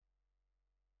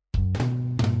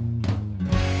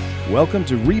Welcome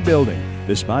to Rebuilding.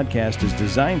 This podcast is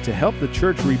designed to help the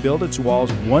church rebuild its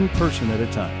walls one person at a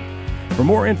time. For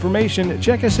more information,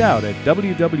 check us out at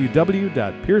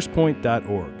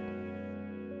www.piercepoint.org.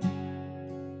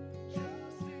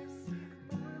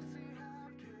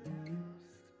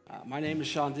 My name is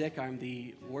Sean Dick. I'm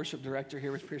the worship director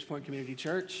here with Pierce Point Community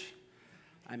Church.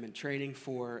 I'm in training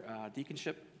for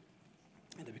deaconship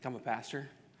and to become a pastor.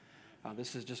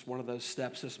 This is just one of those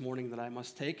steps this morning that I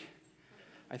must take.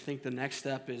 I think the next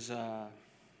step is, an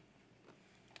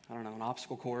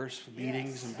obstacle course,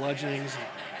 beatings and bludgeonings.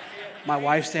 My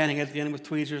wife standing at the end with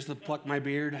tweezers to pluck my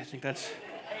beard. I think that's,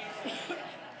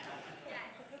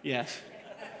 yes.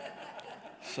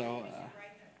 So,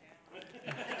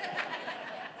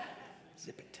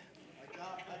 zip it. I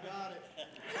got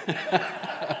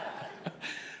it.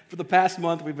 For the past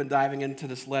month, we've been diving into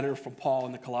this letter from Paul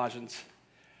in the Colossians.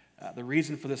 The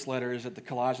reason for this letter is that the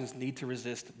Colossians need to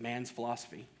resist man's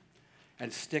philosophy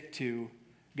and stick to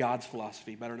God's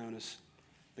philosophy, better known as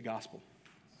the gospel.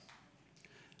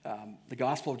 The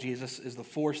gospel of Jesus is the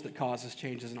force that causes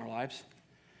changes in our lives.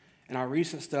 In our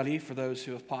recent study, for those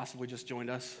who have possibly just joined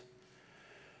us,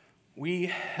 we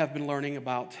have been learning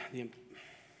about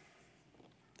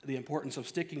the importance of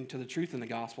sticking to the truth in the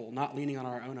gospel, not leaning on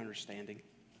our own understanding.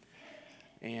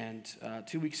 And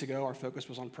 2 weeks ago, our focus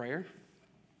was on prayer.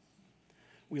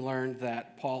 We learned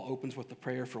that Paul opens with the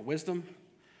prayer for wisdom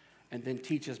and then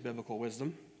teaches biblical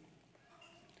wisdom.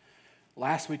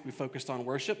 Last week, we focused on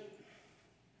worship.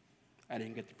 I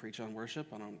didn't get to preach on worship.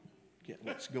 I don't get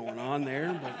what's going on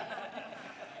there.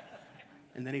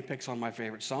 And then he picks on my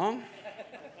favorite song.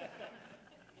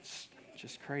 It's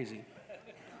just crazy.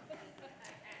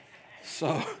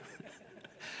 So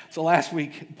last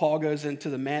week, Paul goes into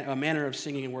the manner of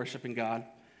singing and worshiping God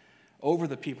over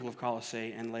the people of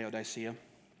Colossae and Laodicea,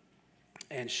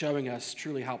 and showing us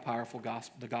truly how powerful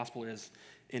the gospel is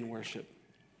in worship.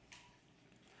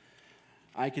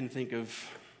 I can think of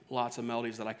lots of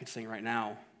melodies that I could sing right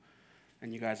now,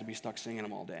 and you guys would be stuck singing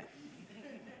them all day.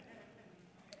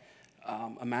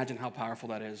 Imagine how powerful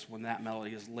that is when that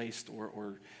melody is laced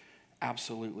or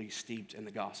absolutely steeped in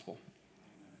the gospel.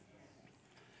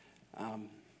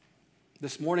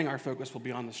 This morning, our focus will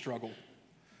be on the struggle.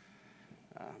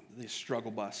 The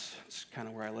struggle bus. It's kind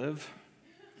of where I live.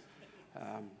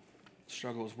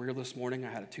 Struggle was weird this morning. I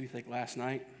had a toothache last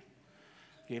night.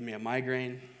 Gave me a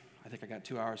migraine. I think I got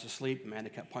 2 hours of sleep. Amanda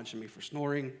kept punching me for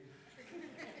snoring.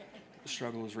 The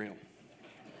struggle was real.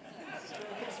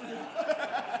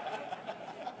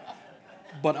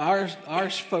 But our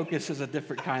focus is a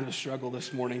different kind of struggle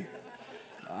this morning.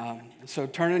 So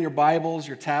turn in your Bibles,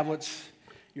 your tablets,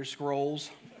 your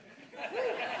scrolls.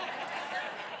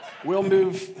 We'll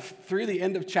move through the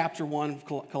end of chapter 1 of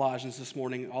Colossians this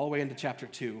morning, all the way into chapter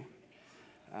 2.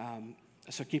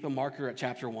 So keep a marker at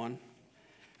chapter 1,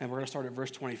 and we're going to start at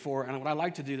verse 24. And what I'd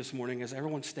like to do this morning is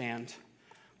everyone stand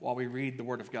while we read the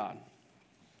Word of God.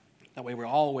 That way we're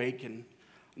all awake, and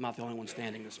I'm not the only one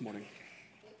standing this morning.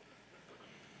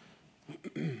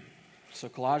 So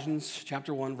Colossians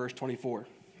chapter 1, verse 24.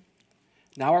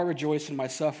 Now I rejoice in my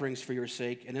sufferings for your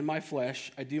sake, and in my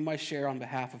flesh I do my share on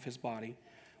behalf of his body,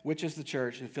 which is the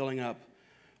church, in filling up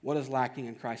what is lacking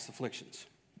in Christ's afflictions.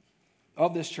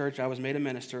 Of this church I was made a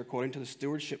minister according to the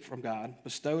stewardship from God,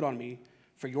 bestowed on me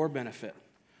for your benefit,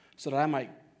 so that I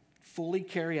might fully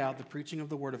carry out the preaching of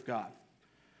the word of God.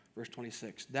 Verse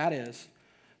 26, that is,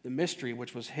 the mystery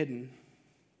which has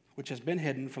been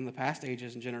hidden from the past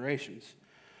ages and generations,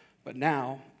 but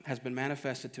now has been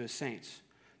manifested to his saints,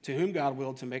 to whom God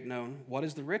willed to make known what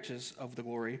is the riches of the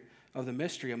glory of the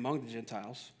mystery among the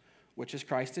Gentiles, which is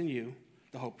Christ in you,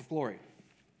 the hope of glory.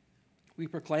 We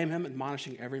proclaim him,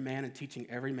 admonishing every man and teaching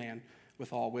every man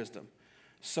with all wisdom,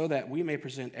 so that we may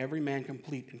present every man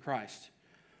complete in Christ.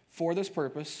 For this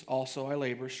purpose also I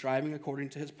labor, striving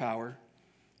according to his power,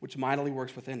 which mightily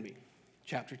works within me.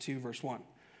 Chapter 2, verse 1.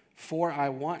 For I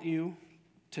want you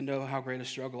to know how great a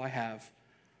struggle I have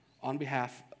on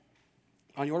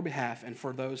your behalf and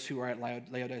for those who are at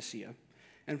Laodicea,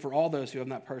 and for all those who have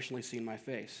not personally seen my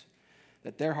face,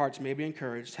 that their hearts may be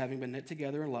encouraged, having been knit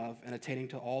together in love and attaining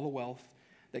to all the wealth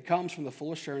that comes from the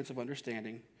full assurance of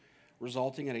understanding,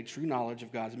 resulting in a true knowledge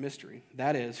of God's mystery,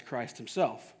 that is, Christ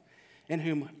himself, in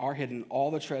whom are hidden all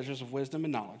the treasures of wisdom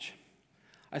and knowledge.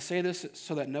 I say this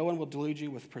so that no one will delude you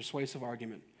with persuasive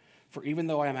argument, for even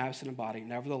though I am absent in body,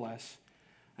 nevertheless,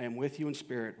 I am with you in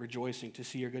spirit, rejoicing to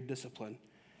see your good discipline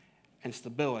and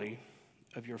stability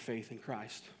of your faith in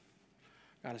Christ.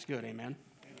 God is good, amen?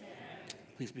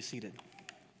 Please be seated.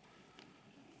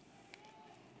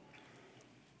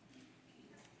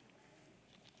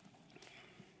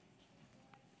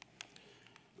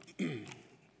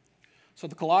 So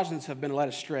the Colossians have been led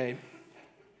astray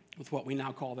with what we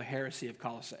now call the heresy of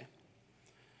Colossae.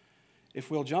 If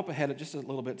we'll jump ahead just a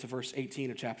little bit to verse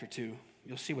 18 of chapter 2,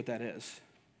 you'll see what that is.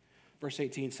 Verse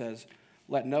 18 says,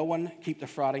 "Let no one keep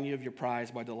defrauding you of your prize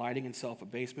by delighting in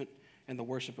self-abasement and the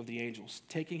worship of the angels,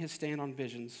 taking his stand on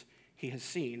visions he has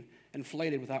seen,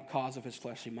 inflated without cause of his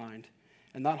fleshly mind,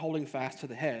 and not holding fast to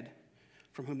the head,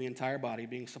 from whom the entire body,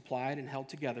 being supplied and held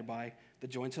together by the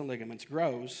joints and ligaments,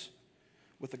 grows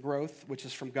with the growth which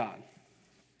is from God."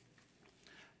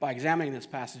 By examining this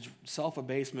passage,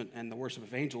 self-abasement and the worship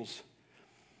of angels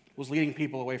was leading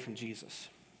people away from Jesus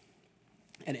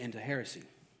and into heresy.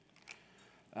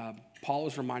 Paul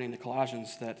is reminding the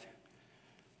Colossians that,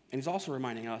 and he's also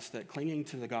reminding us that clinging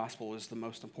to the gospel is the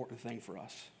most important thing for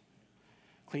us.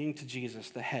 Clinging to Jesus,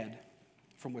 the head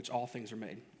from which all things are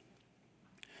made.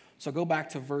 So go back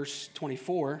to verse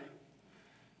 24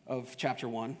 of chapter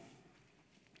 1,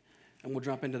 and we'll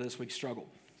jump into this week's struggle.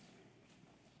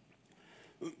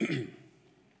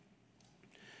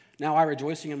 "Now I,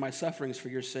 rejoicing in my sufferings for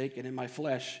your sake, and in my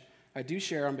flesh, I do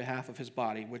share on behalf of his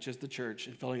body, which is the church,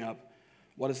 in filling up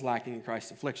what is lacking in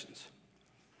Christ's afflictions."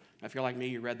 Now, if you're like me,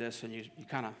 you read this and you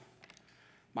kind of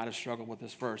might have struggled with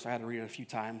this verse. I had to read it a few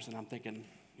times, and I'm thinking,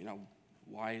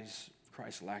 why is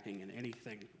Christ lacking in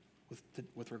anything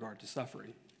with regard to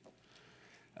suffering?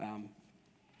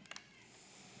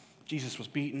 Jesus was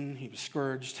beaten, he was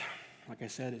scourged. Like I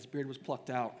said, his beard was plucked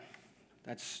out.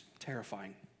 That's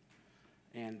terrifying.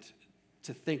 And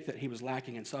to think that he was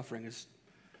lacking in suffering is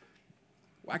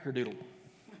wackerdoodle.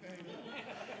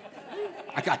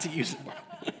 I got to use it.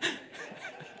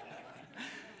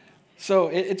 So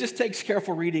it just takes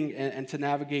careful reading and to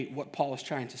navigate what Paul is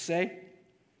trying to say.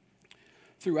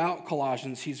 Throughout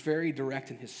Colossians, he's very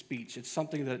direct in his speech. It's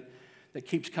something that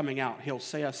keeps coming out. He'll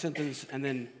say a sentence and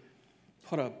then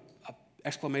put a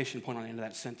exclamation point on the end of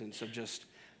that sentence of just,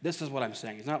 this is what I'm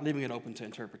saying. He's not leaving it open to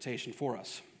interpretation for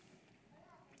us.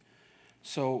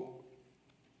 So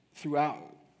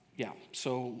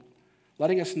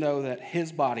letting us know that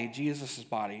his body, Jesus'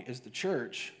 body, is the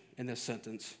church in this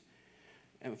sentence.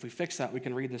 And if we fix that, we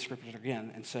can read the scripture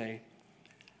again and say,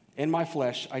 "In my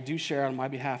flesh, I do share on my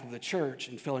behalf of the church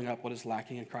in filling up what is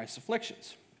lacking in Christ's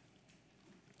afflictions."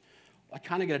 I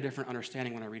kind of get a different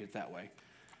understanding when I read it that way,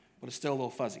 but it's still a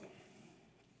little fuzzy.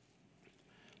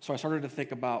 So I started to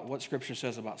think about what scripture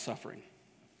says about suffering.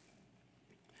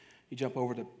 You jump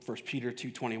over to 1 Peter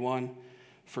 2:21.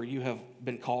 "For you have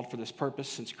been called for this purpose,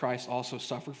 since Christ also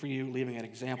suffered for you, leaving an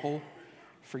example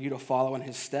for you to follow in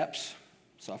his steps."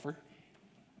 Suffer.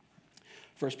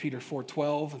 1 Peter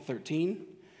 4:12 and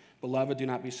 13. "Beloved, do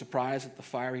not be surprised at the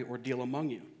fiery ordeal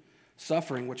among you,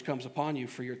 suffering which comes upon you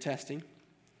for your testing,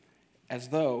 as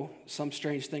though some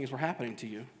strange things were happening to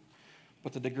you.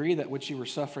 But the degree that which you were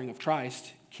suffering of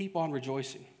Christ, keep on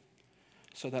rejoicing,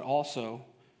 so that also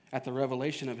at the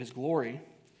revelation of his glory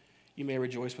you may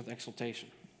rejoice with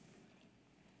exultation."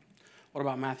 What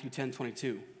about Matthew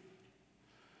 10:22?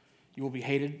 "You will be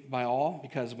hated by all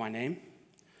because of my name,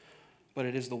 but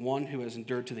it is the one who has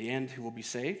endured to the end who will be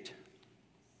saved."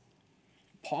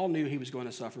 Paul knew he was going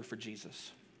to suffer for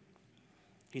Jesus.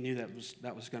 He knew that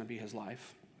was going to be his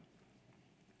life.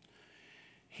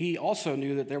 He also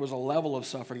knew that there was a level of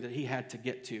suffering that he had to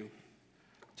get to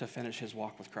finish his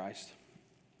walk with Christ.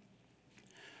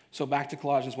 So back to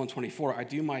Colossians 1:24, "I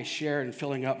do my share in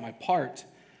filling up my part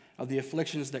of the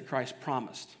afflictions that Christ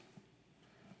promised."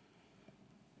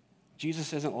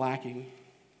 Jesus isn't lacking,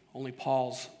 only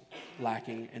Paul's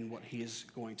lacking in what he is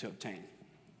going to obtain.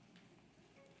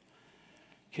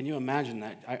 Can you imagine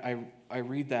that? I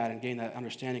read that and gain that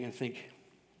understanding and think,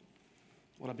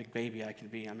 what a big baby I can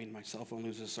be. I mean, my cell phone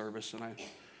loses service and I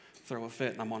throw a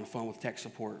fit and I'm on the phone with tech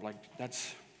support. Like,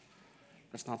 that's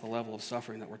not the level of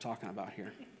suffering that we're talking about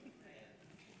here.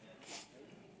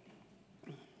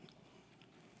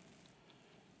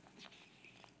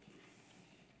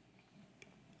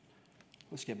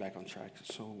 Let's get back on track.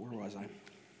 So where was I?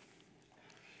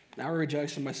 "Now I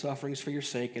rejoice in my sufferings for your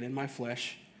sake, and in my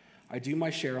flesh I do my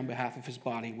share on behalf of his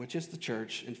body, which is the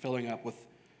church, in filling up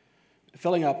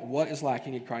what is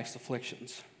lacking in Christ's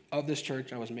afflictions. Of this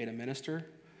church I was made a minister,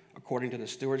 according to the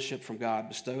stewardship from God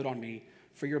bestowed on me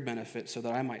for your benefit, so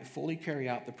that I might fully carry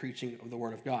out the preaching of the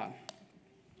word of God."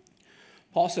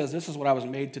 Paul says, this is what I was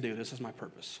made to do. This is my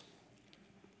purpose.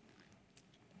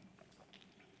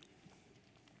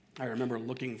 I remember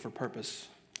looking for purpose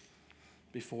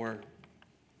before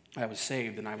I was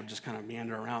saved, and I would just kind of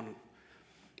meander around and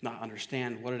not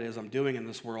understand what it is I'm doing in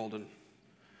this world, and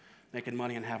making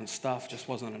money and having stuff just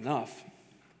wasn't enough.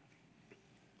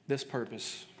 This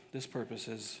purpose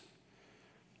is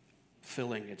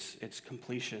filling, it's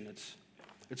completion,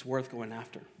 it's worth going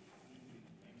after.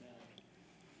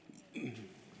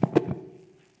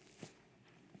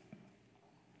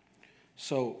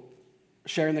 So,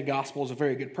 sharing the gospel is a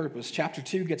very good purpose. Chapter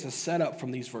 2 gets us set up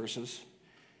from these verses.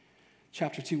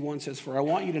 Chapter 2:1 says, "For I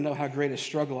want you to know how great a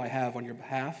struggle I have on your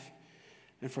behalf,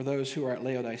 and for those who are at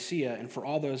Laodicea, and for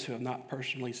all those who have not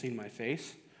personally seen my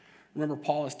face." Remember,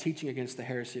 Paul is teaching against the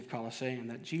heresy of Colossaeum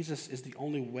that Jesus is the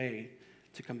only way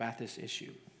to combat this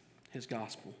issue, his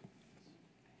gospel.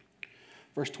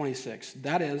 Verse 26,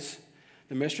 "That is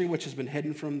the mystery which has been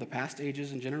hidden from the past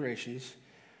ages and generations,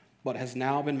 but has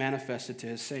now been manifested to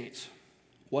his saints."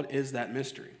 What is that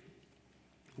mystery?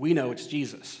 We know it's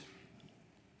Jesus.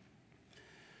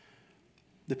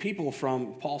 The people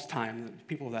from Paul's time, the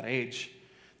people of that age,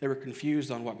 they were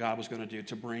confused on what God was going to do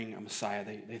to bring a Messiah.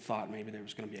 They thought maybe there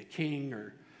was going to be a king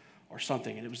or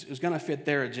something, and it was going to fit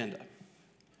their agenda.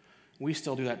 We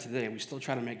still do that today. We still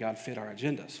try to make God fit our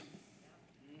agendas.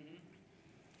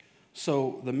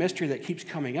 So the mystery that keeps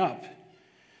coming up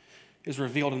is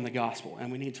revealed in the gospel,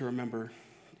 and we need to remember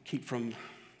to keep from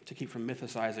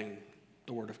mythicizing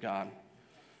the Word of God.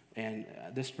 And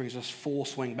this brings us full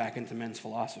swing back into men's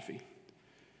philosophy.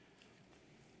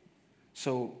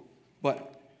 So,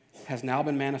 but has now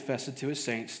been manifested to his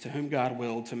saints, to whom God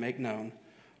willed to make known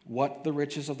what the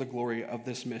riches of the glory of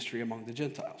this mystery among the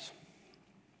Gentiles.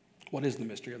 What is the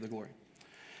mystery of the glory?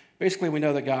 Basically, we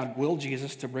know that God willed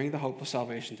Jesus to bring the hope of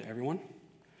salvation to everyone,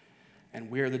 and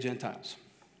we are the Gentiles.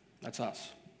 That's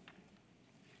us.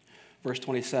 Verse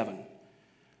 27,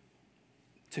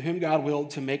 "To whom God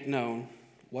willed to make known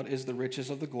what is the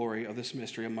riches of the glory of this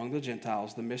mystery among the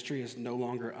Gentiles. The mystery is no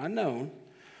longer unknown,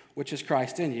 which is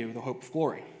Christ in you, the hope of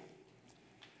glory."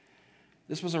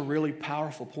 This was a really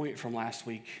powerful point from last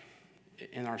week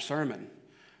in our sermon.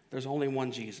 There's only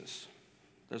one Jesus.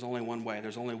 There's only one way.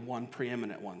 There's only one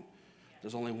preeminent one.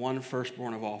 There's only one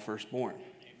firstborn of all firstborn.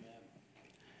 Amen.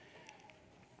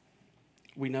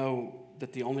 We know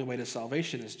that the only way to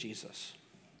salvation is Jesus.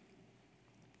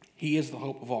 He is the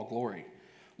hope of all glory.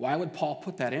 Why would Paul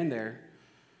put that in there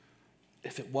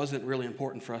if it wasn't really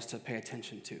important for us to pay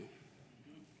attention to?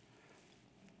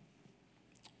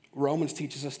 Romans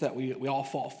teaches us that we all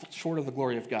fall short of the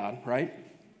glory of God, right?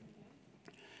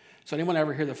 So anyone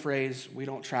ever hear the phrase, "We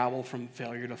don't travel from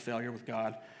failure to failure with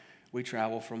God, we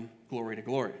travel from glory to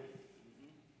glory"?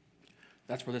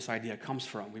 That's where this idea comes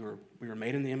from. We were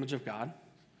made in the image of God.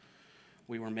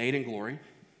 We were made in glory.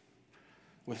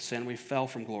 With sin, we fell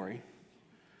from glory.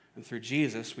 And through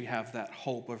Jesus, we have that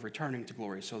hope of returning to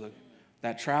glory. So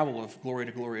that travel of glory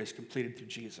to glory is completed through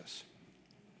Jesus.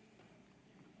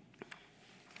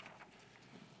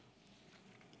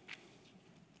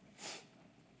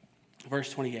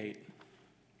 Verse 28,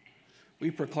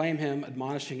 "We proclaim him,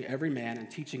 admonishing every man and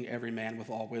teaching every man with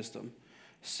all wisdom,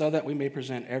 so that we may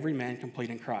present every man complete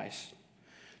in Christ."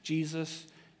 Jesus,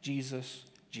 Jesus,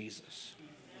 Jesus.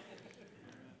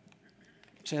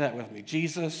 Say that with me.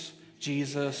 Jesus,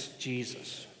 Jesus,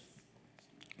 Jesus.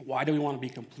 Why do we want to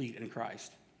be complete in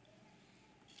Christ?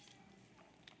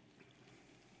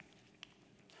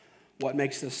 What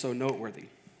makes this so noteworthy?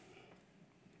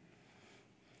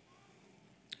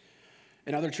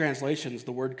 In other translations,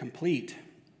 the word complete,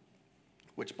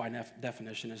 which by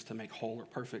definition is to make whole or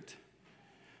perfect,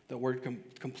 the word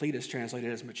complete is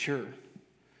translated as mature.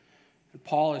 And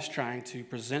Paul is trying to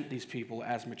present these people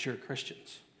as mature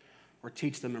Christians, or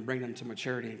teach them and bring them to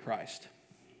maturity in Christ.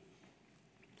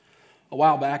 A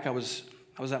while back, I was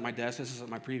at my desk. This is at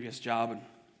my previous job, and I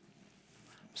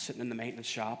was sitting in the maintenance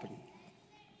shop, and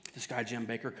this guy, Jim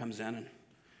Baker, comes in, and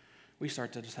we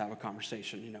start to just have a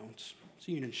conversation. You know, it's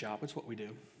a union shop. It's what we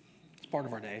do. It's part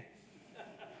of our day.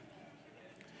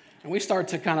 And we start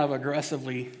to kind of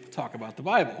aggressively talk about the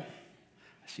Bible.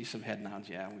 I see some head nods.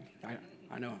 Yeah,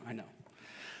 I know.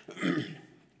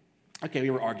 Okay,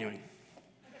 we were arguing.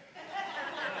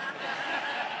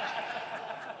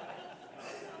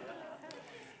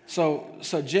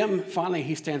 So Jim, finally,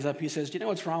 he stands up. He says, "Do you know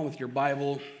what's wrong with your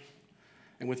Bible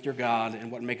and with your God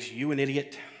and what makes you an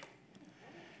idiot?"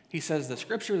 He says, "The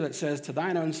scripture that says, 'To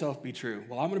thine own self be true.'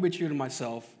 Well, I'm going to be true to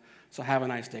myself, so have a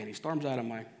nice day." And he storms out of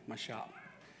my shop.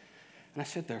 And I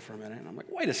sit there for a minute, and I'm like,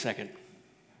 wait a second.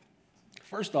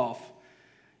 First off,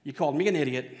 you called me an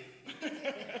idiot,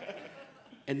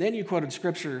 and then you quoted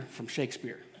scripture from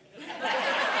Shakespeare.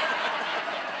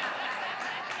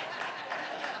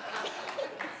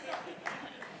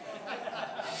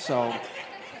 So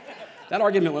that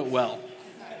argument went well.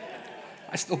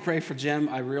 I still pray for Jim.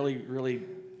 I really, really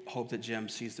hope that Jim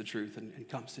sees the truth and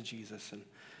comes to Jesus. And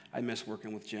I miss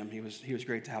working with Jim. He was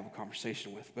great to have a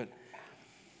conversation with. But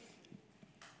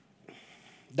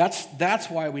That's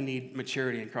why we need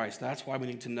maturity in Christ. That's why we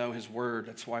need to know his word.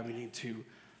 That's why we need to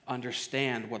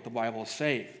understand what the Bible is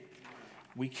saying.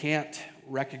 We can't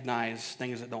recognize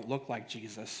things that don't look like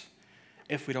Jesus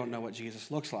if we don't know what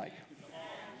Jesus looks like.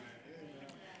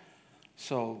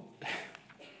 So,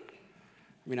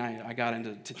 I got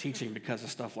into teaching because of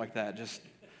stuff like that. Just,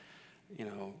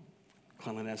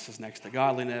 cleanliness is next to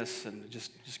godliness, and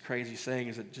just crazy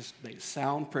sayings that they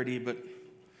sound pretty, but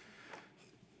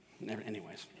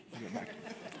anyways, I'll get back.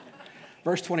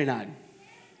 Verse 29.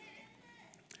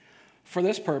 For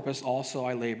this purpose also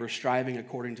I labor, striving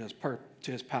according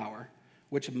to his power,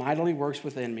 which mightily works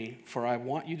within me, for I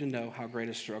want you to know how great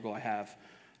a struggle I have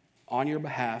on your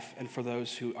behalf and for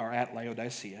those who are at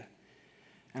Laodicea,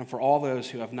 and for all those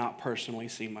who have not personally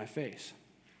seen my face.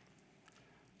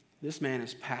 This man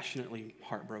is passionately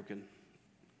heartbroken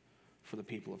for the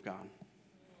people of God.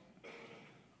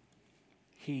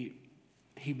 He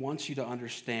wants you to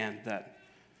understand that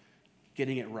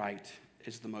getting it right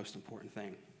is the most important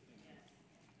thing.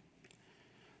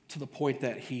 To the point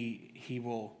that he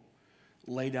will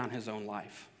lay down his own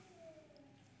life.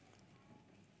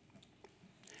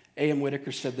 A.M.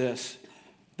 Whitaker said this: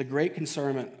 the great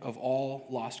concernment of all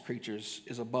lost creatures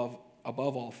is above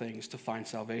all things to find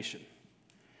salvation.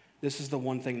 This is the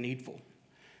one thing needful.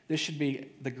 This should be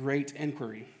the great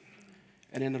inquiry.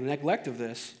 And in the neglect of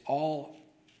this, all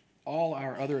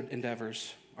our other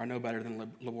endeavors are no better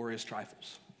than laborious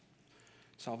trifles.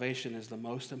 Salvation is the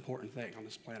most important thing on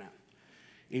this planet.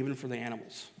 Even for the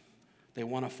animals. They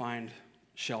want to find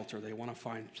shelter. They want to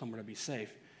find somewhere to be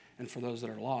safe. And for those that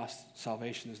are lost,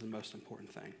 salvation is the most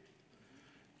important thing.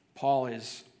 Paul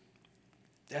is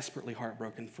desperately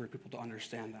heartbroken for people to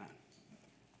understand that.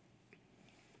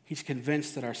 He's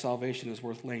convinced that our salvation is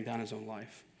worth laying down his own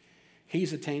life.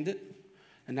 He's attained it,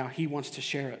 and now he wants to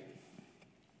share it.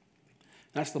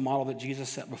 That's the model that Jesus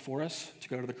set before us, to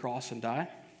go to the cross and die.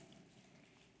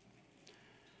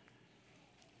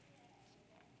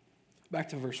 Back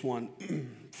to verse 1.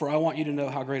 For I want you to know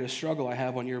how great a struggle I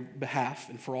have on your behalf,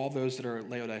 and for all those that are at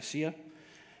Laodicea,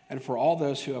 and for all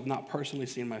those who have not personally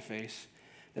seen my face,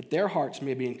 that their hearts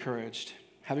may be encouraged,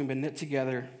 having been knit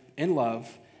together in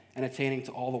love, and attaining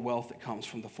to all the wealth that comes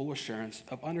from the full assurance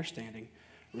of understanding,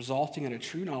 resulting in a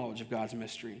true knowledge of God's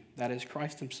mystery, that is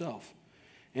Christ himself,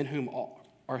 in whom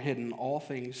are hidden all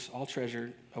things, all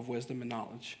treasure of wisdom and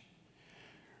knowledge.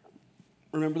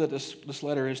 Remember that this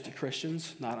letter is to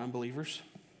Christians, not unbelievers.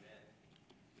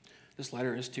 This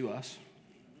letter is to us.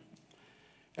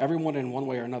 Everyone in one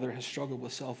way or another has struggled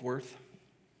with self-worth.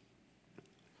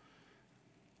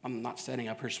 I'm not standing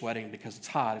up here sweating because it's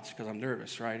hot. It's because I'm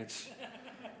nervous, right?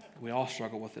 We all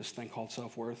struggle with this thing called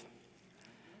self-worth.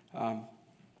 And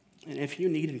if you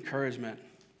need encouragement,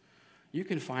 you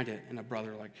can find it in a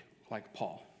brother like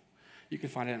Paul. You can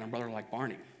find it in a brother like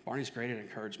Barney. Barney's great at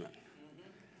encouragement.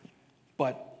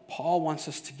 But Paul wants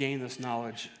us to gain this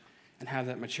knowledge and have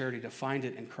that maturity to find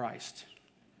it in Christ.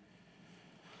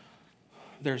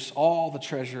 There's all the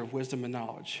treasure of wisdom and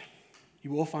knowledge.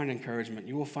 You will find encouragement.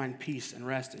 You will find peace and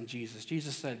rest in Jesus.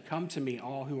 Jesus said, "Come to me,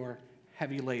 all who are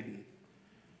heavy laden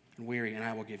and weary, and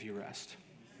I will give you rest."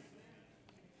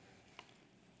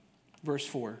 Verse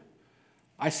 4,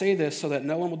 I say this so that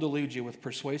no one will delude you with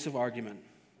persuasive argument.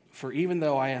 For even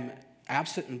though I am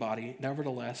absent in body,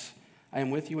 nevertheless, I am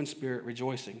with you in spirit,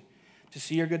 rejoicing to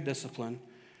see your good discipline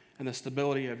and the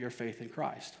stability of your faith in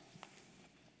Christ.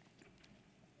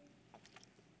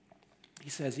 He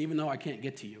says, even though I can't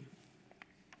get to you,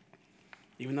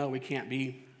 even though we can't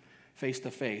be face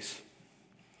to face,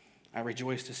 I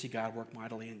rejoice to see God work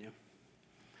mightily in you.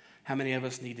 How many of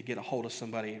us need to get a hold of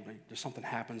somebody? There's something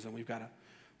happens and we've got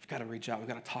to reach out. We've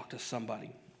got to talk to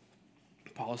somebody.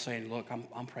 Paul is saying, look,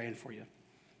 I'm praying for you,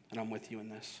 and I'm with you in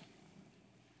this.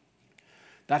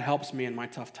 That helps me in my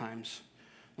tough times.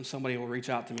 When somebody will reach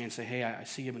out to me and say, hey, I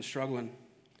see you've been struggling.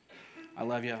 I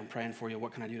love you. I'm praying for you.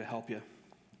 What can I do to help you?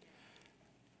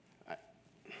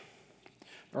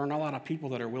 There are not a lot of people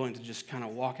that are willing to just kind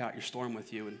of walk out your storm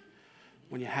with you. And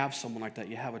when you have someone like that,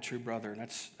 you have a true brother, and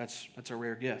that's a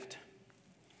rare gift.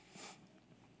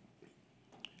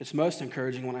 It's most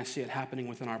encouraging when I see it happening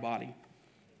within our body.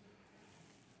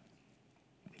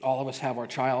 All of us have our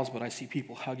trials, but I see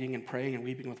people hugging and praying and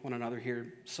weeping with one another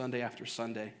here Sunday after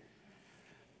Sunday.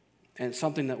 And it's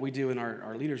something that we do in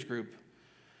our leaders group.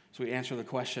 So we answer the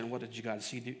question, what did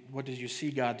you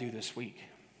see God do this week?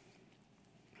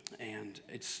 And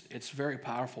it's very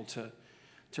powerful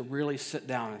to really sit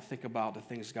down and think about the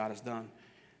things God has done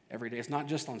every day. It's not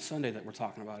just on Sunday that we're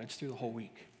talking about. It's through the whole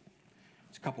week.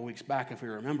 It's a couple weeks back if we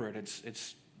remember it.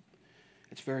 It's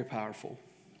very powerful.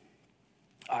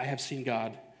 I have seen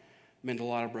God mend a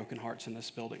lot of broken hearts in this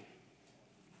building.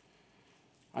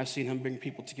 I've seen him bring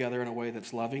people together in a way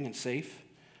that's loving and safe.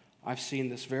 I've seen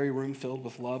this very room filled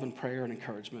with love and prayer and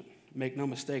encouragement. Make no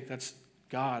mistake, that's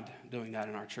God doing that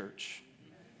in our church.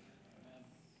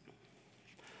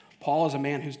 Paul is a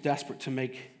man who's desperate to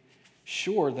make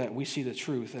sure that we see the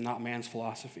truth and not man's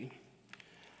philosophy.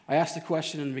 I asked the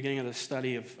question in the beginning of this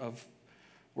study of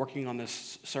working on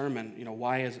this sermon,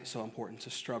 why is it so important to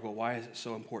struggle? Why is it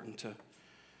so important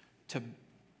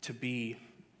to be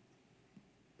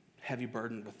heavy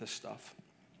burdened with this stuff?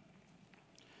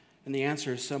 And the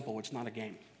answer is simple. It's not a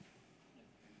game.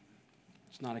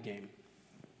 It's not a game.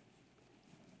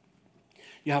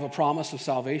 You have a promise of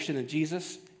salvation in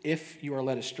Jesus. If you are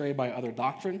led astray by other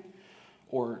doctrine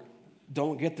or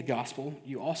don't get the gospel,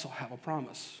 you also have a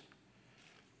promise.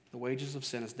 The wages of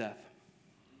sin is death.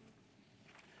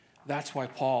 That's why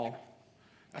Paul,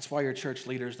 that's why your church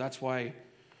leaders, that's why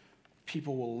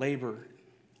people will labor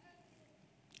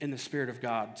in the Spirit of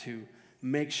God to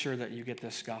make sure that you get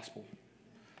this gospel,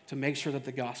 to make sure that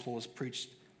the gospel is preached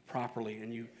properly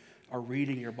and you are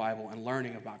reading your Bible and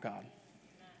learning about God.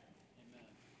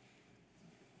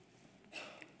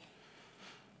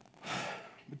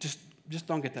 But just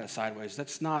don't get that sideways.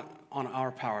 That's not on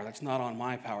our power. That's not on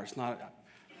my power.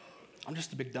 I'm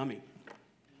just a big dummy.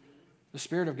 The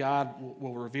Spirit of God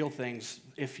will reveal things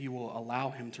if you will allow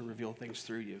him to reveal things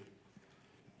through you.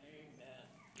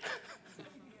 Amen.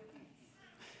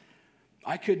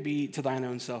 I could be to thine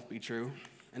own self be true,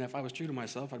 and if I was true to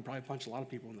myself, I'd probably punch a lot of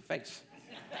people in the face.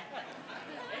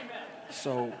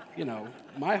 So,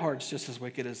 my heart's just as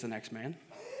wicked as the next man.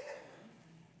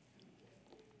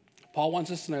 Paul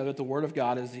wants us to know that the Word of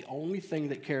God is the only thing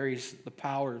that carries the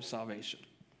power of salvation.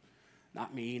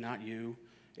 Not me, not you.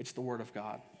 It's the Word of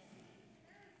God.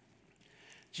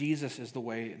 Jesus is the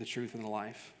way, the truth, and the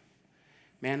life.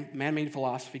 Man-made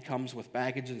philosophy comes with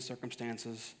baggage and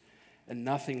circumstances and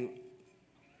nothing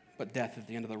but death at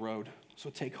the end of the road. So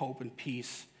take hope and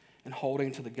peace in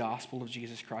holding to the gospel of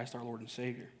Jesus Christ, our Lord and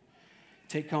Savior.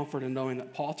 Take comfort in knowing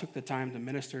that Paul took the time to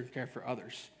minister and care for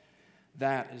others.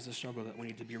 That is the struggle that we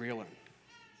need to be real in.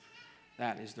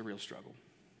 That is the real struggle.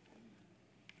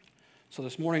 So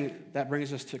this morning, that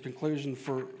brings us to conclusion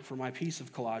for my piece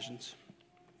of Colossians.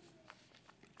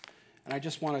 And I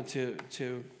just wanted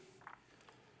to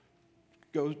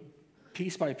go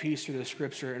piece by piece through the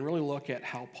scripture and really look at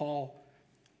how Paul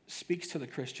speaks to the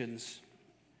Christians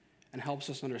and helps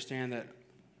us understand that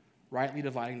rightly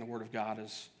dividing the Word of God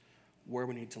is where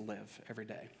we need to live every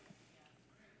day.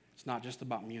 It's not just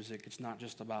about music. It's not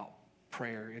just about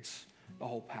prayer. It's the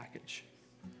whole package.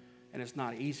 And it's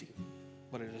not easy,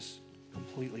 but it is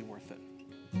completely worth it.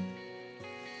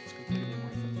 It's completely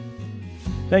worth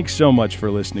it. Thanks so much for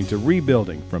listening to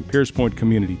Rebuilding from Pierce Point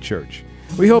Community Church.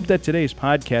 We hope that today's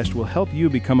podcast will help you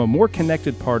become a more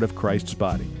connected part of Christ's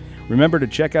body. Remember to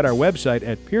check out our website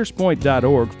at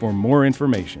piercepoint.org for more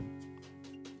information.